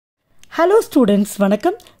Hello students,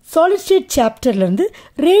 வணக்கம். Solid state chapter லருந்து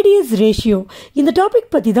radius ratio இந்த topic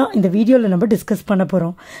பத்தி தான் இந்த வீடியோல நம்ம டிஸ்கஸ் பண்ண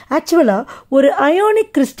போறோம். ஆக்சுவலா ஒரு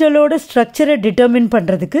அயானிக் கிறிஸ்டலோட ஸ்ட்ரக்சரை டிட்டர்மின்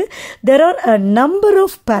பண்றதுக்கு there are a number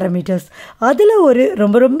of parameters. அதுல ஒரு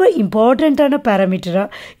ரொம்ப இம்பார்ட்டன்ட்டான பாராமீட்டரா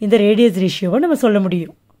இந்த radius ratioவை நம்ம சொல்ல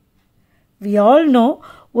முடியும். We all know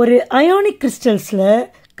ஒரு ionic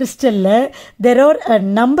கிறிஸ்டல்ல there are a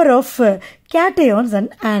number of cations and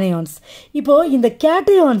anions. இப்போ இந்த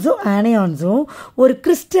cationஸும் anionsும் ஒரு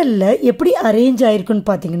கிறிஸ்டல்ல எப்படி அரேஞ்ச் ஆயிருக்குன்னு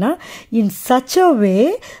பார்த்தீங்கன்னா in such a way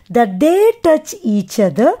that they touch each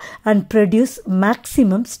other and produce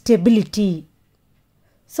maximum stability.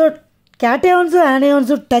 So cationஸும்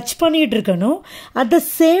anionsும் touch பண்ணிட்டு இருக்கணும். அட் த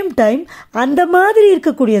சேம் டைம் அந்த மாதிரி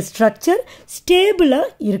இருக்கக்கூடிய ஸ்ட்ரக்சர் ஸ்டேபிளா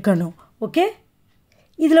இருக்கணும். ஓகே,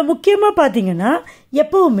 இதில் முக்கியமாக பார்த்தீங்கன்னா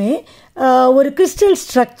எப்போவுமே ஒரு கிறிஸ்டல்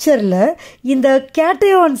ஸ்ட்ரக்சரில் இந்த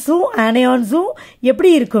கேட்டயான்ஸும் ஆனியான்ஸும் எப்படி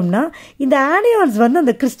இருக்கும்னா இந்த ஆனியான்ஸ் வந்து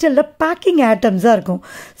அந்த கிறிஸ்டலில் பேக்கிங் ஆட்டம்ஸாக இருக்கும்.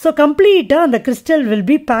 ஸோ கம்ப்ளீட்டாக அந்த crystal will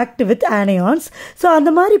be packed with ஆனியான்ஸ். So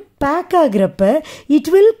அந்த மாதிரி back ஆகிறப்ப it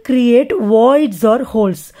will create voids R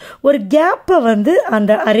holes. ஒரு கேப்பை வந்து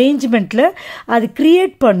அந்த அரேஞ்ச்மெண்ட்டில் அது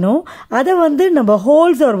கிரியேட் பண்ணும். அதை வந்து நம்ம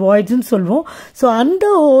ஹோல்ஸ் ஆர் வாய்ட்ஸ்ன்னு சொல்லுவோம். ஸோ அந்த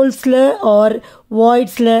ஹோல்ஸில் ஆர்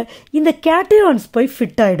வாய்ட்ஸில் இந்த கேட்டயான்ஸ் போய்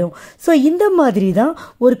ஃபிட் ஆகிடும். ஸோ இந்த மாதிரி தான்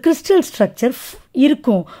ஒரு கிறிஸ்டல் ஸ்ட்ரக்சர்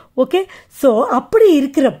இருக்கும். ஓகே, ஸோ அப்படி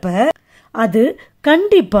இருக்கிறப்ப அது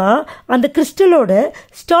கண்டிப்பாக அந்த கிறிஸ்டலோட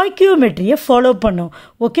ஸ்டாய்கியோமெட்ரியை ஃபாலோ பண்ணும்.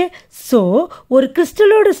 ஓகே, ஸோ ஒரு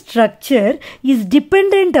கிறிஸ்டலோட structure is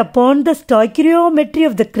depend upon the ஸ்டாய்கியோமெட்ரி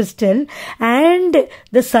of the crystal and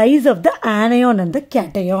the size of the anion and the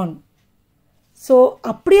cation. So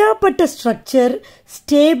அப்படியாப்பட்ட ஸ்ட்ரக்சர்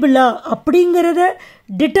ஸ்டேபிளா அப்படிங்கிறத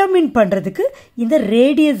டிட்டர்மின் பண்ணுறதுக்கு இந்த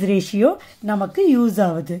ரேடியஸ் ரேஷியோ நமக்கு யூஸ்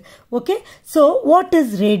ஆகுது. Okay, so what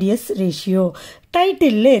is radius ratio?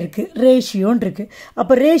 Title இருக்குது, ரேஷியோன்னு இருக்குது.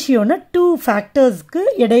 அப்போ ரேஷியோன்னா டூ ஃபேக்டர்ஸ்க்கு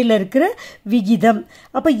இடையில இருக்கிற விகிதம்.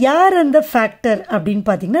 அப்போ யார் அந்த ஃபேக்டர் அப்படின்னு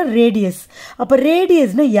பார்த்தீங்கன்னா ரேடியஸ். அப்போ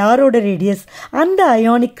ரேடியஸ்னா யாரோட ரேடியஸ்? அந்த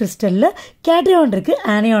அயானிக் கிறிஸ்டலில் கேட்டயான் இருக்குது,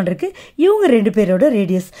 ஆனியான் இருக்குது. இவங்க ரெண்டு பேரோட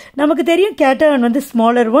ரேடியஸ். நமக்கு தெரியும் கேட்டயான் வந்து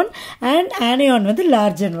ஸ்மாலர் ஒன் அண்ட் ஆனியான் வந்து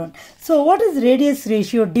larger one. So what is radius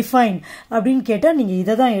ratio define அப்படின்னு கேட்டால் நீங்கள்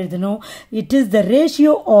இதை தான் எழுதணும். It is the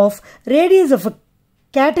ratio of radius of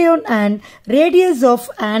cation and radius of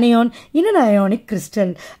anion in an ionic crystal,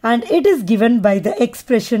 and it is given by the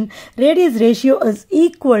expression radius ratio is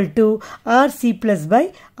equal to RC plus by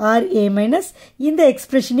RA minus. இந்த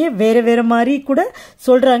எக்ஸ்பிரஷனே வேற மாதிரி கூட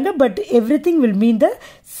சொல்றாங்க, but everything will mean the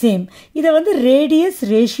same. இதை வந்து radius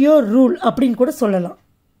ratio rule அப்படின்னு கூட சொல்லலாம்.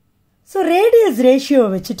 ஸோ ரேடியஸ்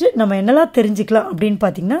ரேஷியோவை வச்சுட்டு நம்ம என்னெல்லாம் தெரிஞ்சுக்கலாம் அப்படின்னு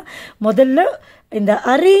பார்த்தீங்கன்னா, முதல்ல இந்த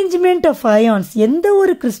அரேஞ்ச்மெண்ட் ஆஃப் அயான்ஸ் எந்த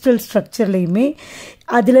ஒரு கிறிஸ்டல் ஸ்ட்ரக்சர்லையுமே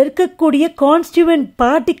அதில் இருக்கக்கூடிய கான்ஸ்டியூவன்ட்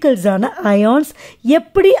பார்ட்டிகல்ஸான அயான்ஸ்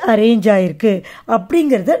எப்படி அரேஞ்ச் ஆயிருக்கு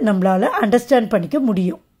அப்படிங்கிறத நம்மளால அண்டர்ஸ்டாண்ட் பண்ணிக்க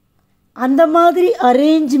முடியும். அந்த மாதிரி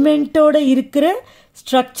அரேஞ்ச்மெண்ட்டோட இருக்கிற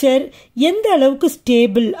ஸ்ட்ரக்சர் எந்த அளவுக்கு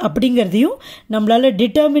ஸ்டேபிள் அப்படிங்கிறதையும் நம்மளால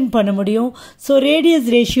டிட்டர்மின் பண்ண முடியும். So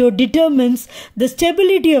radius ratio determines the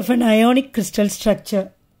stability of an ionic crystal structure.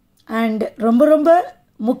 And ரொம்ப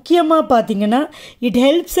முக்கியமாக பார்த்தீங்கன்னா it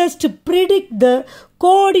helps us to predict the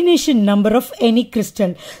coordination number of any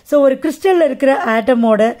crystal. So ஒரு கிறிஸ்டலில் இருக்கிற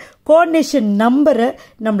ஆட்டமோட கோஆர்டினேஷன் நம்பரை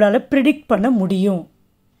நம்மளால் ப்ரிடிக்ட் பண்ண முடியும்.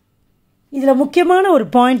 இதில் முக்கியமான ஒரு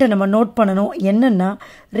பாயிண்ட்டை நம்ம நோட் பண்ணணும். என்னன்னா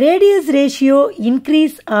ரேடியஸ் ரேஷியோ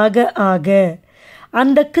இன்க்ரீஸ் ஆக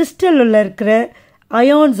அந்த கிறிஸ்டலில் இருக்கிற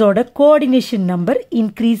அயான்ஸோட கோஆர்டினேஷன் நம்பர்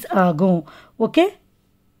இன்க்ரீஸ் ஆகும். Okay,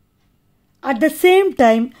 at the same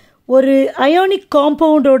time ஒரு அயானிக்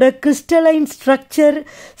காம்பவுண்டோட கிறிஸ்டலைன் ஸ்ட்ரக்சர்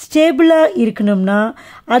ஸ்டேபிளாக இருக்கணும்னா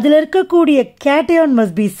அதில் இருக்கக்கூடிய cation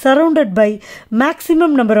must be surrounded by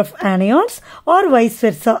maximum number of ஆனியான்ஸ் R wise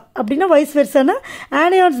Versa. அப்படின்னா wise வெர்சானா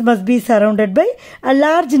ஆனியான்ஸ் must be surrounded by a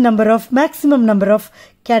large number of maximum number of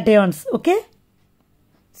cations. Okay,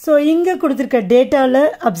 so இங்கே கொடுத்துருக்க டேட்டாவில்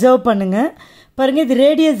observe பண்ணுங்கள். பாருங்கள், இது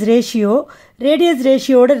ரேடியஸ்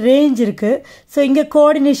ரேஷியோட ரேஞ்ச் இருக்குது. ஸோ இங்கே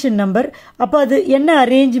கோஆர்டினேஷன் நம்பர், அப்போ அது என்ன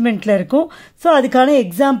அரேஞ்ச்மெண்ட்டில் இருக்கும். ஸோ அதுக்கான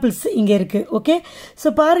எக்ஸாம்பிள்ஸ் இங்கே இருக்குது. ஓகே, ஸோ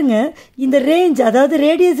பாருங்கள், இந்த ரேஞ்ச் அதாவது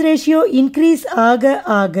ரேடியஸ் ரேஷியோ இன்க்ரீஸ்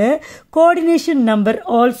ஆக coordination number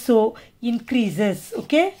also increases.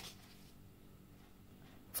 Okay,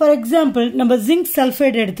 for example நம்ம ஜிங்க்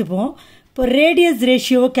சல்ஃபைடு எடுத்துப்போம். இப்போ ரேடியஸ்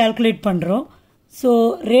ரேஷியோவை கால்குலேட் பண்ணுறோம். So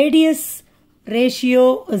radius ratio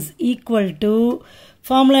is equal to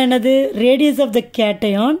formula என்னது? radius of the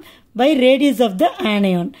cation by radius of the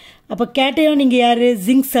anion. அப்போ cation இங்கே யாரு?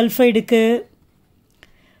 zinc sulfideக்கு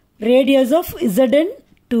radius of Zn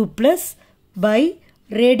 2 plus by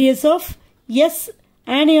radius of S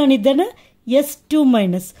anion இதன S2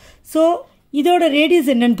 minus. So இதோட radius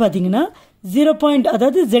என்னன்னு பார்த்தீங்கன்னா 0.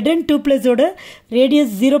 அதாவது Zn2 plus ஓட radius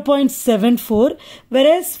 0.74,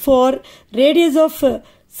 whereas for radius of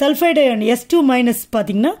sulfide ion S2 minus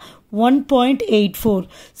பார்த்தீங்கன்னா 1.84.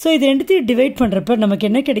 So இது ரெண்டுத்தையும் டிவைட் பண்ணுறப்ப நமக்கு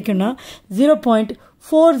என்ன கிடைக்கும்னா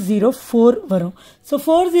 0.404 வரும். ஸோ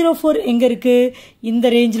 404 எங்கே இருக்குது? இந்த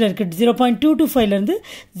ரேஞ்சில் இருக்குது. 0.225லேருந்து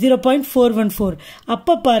 0.414.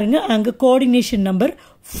 அப்போ பாருங்கள் அங்கே coordination number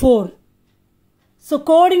 4. So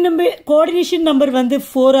coordination number வந்து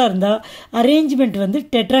 4ஆக இருந்தால் அரேஞ்ச்மெண்ட் வந்து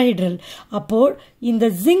டெட்ராஹைட்ரல். அப்போது இந்த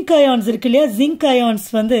ஜிங்க் அயான்ஸ் இருக்கு இல்லையா, ஜிங்க் அயான்ஸ்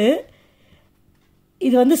வந்து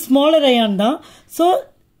இது வந்து ஸ்மாலர் அயான் தான். So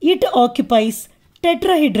it occupies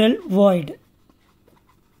tetrahedral void.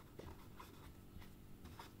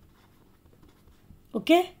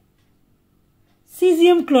 Okay,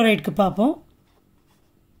 cesium chloride க்கு பாப்போம்.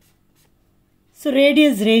 So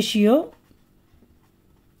radius ratio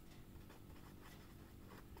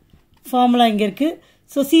formula இங்க இருக்கு.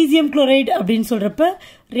 So cesium chloride அப்படினு சொல்றப்ப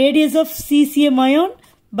radius of cesium ion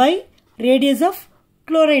by radius of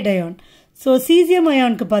chloride ion. So cesium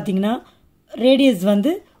ion க்கு பாத்தீங்கன்னா radius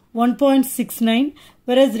வந்து 1.69,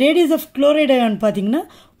 whereas radius of chloride ion பார்த்தீங்கன்னா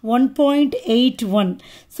 1.81.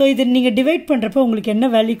 ஸோ இதை நீங்கள் டிவைட் பண்ணுறப்ப உங்களுக்கு என்ன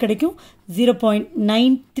வேல்யூ கிடைக்கும்?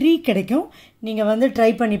 0.93 கிடைக்கும். நீங்கள் வந்து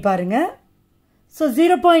ட்ரை பண்ணி பாருங்கள். ஸோ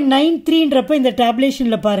 0.93ன்றப்ப இந்த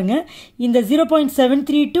டேப்லேஷனில் பாருங்கள், இந்த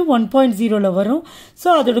 0.73 to 1.0ல வரும். ஸோ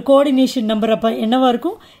அதோட கோஆர்டினேஷன் நம்பர் அப்போ என்னவாக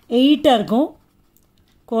இருக்கும்? 8ஆக இருக்கும்.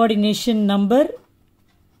 கோஆர்டினேஷன் நம்பர்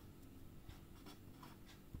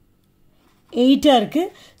 8ஆக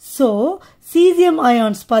இருக்குது. ஸோ cesium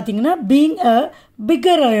ions பார்த்தீங்கன்னா being a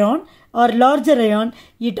bigger ion or larger ion,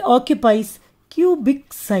 it occupies cubic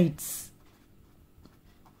sites.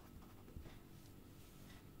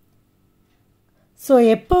 So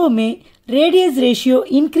எப்போவுமே ரேடியஸ் ரேஷியோ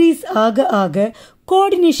இன்க்ரீஸ் ஆக ஆக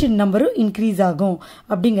கோஆர்டினேஷன் நம்பரும் இன்க்ரீஸ் ஆகும்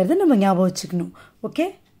அப்படிங்கிறத நம்ம ஞாபகம் வச்சுக்கணும். Okay,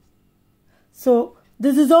 so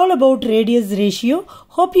this is all about radius ratio.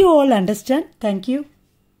 Hope you all understand. Thank you.